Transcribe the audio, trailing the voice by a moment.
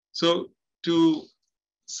So to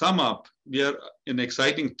sum up, we are in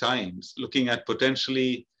exciting times looking at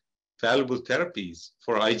potentially valuable therapies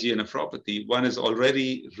for IgA nephropathy. One has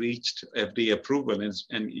already reached FDA approval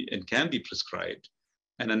and can be prescribed.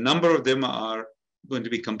 And a number of them are going to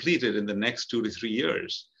be completed in the next 2 to 3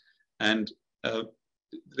 years. And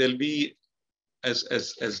there'll be,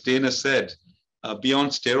 as Dana said,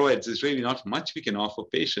 beyond steroids, there's really not much we can offer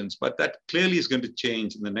patients, but that clearly is going to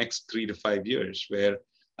change in the next 3 to 5 years, where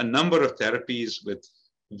a number of therapies with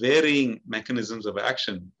varying mechanisms of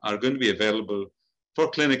action are going to be available for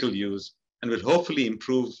clinical use and will hopefully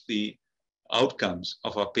improve the outcomes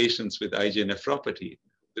of our patients with IgA nephropathy,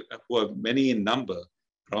 who are many in number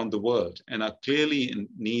around the world and are clearly in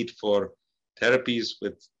need for therapies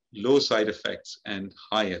with low side effects and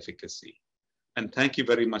high efficacy. And thank you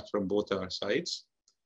very much from both our sides.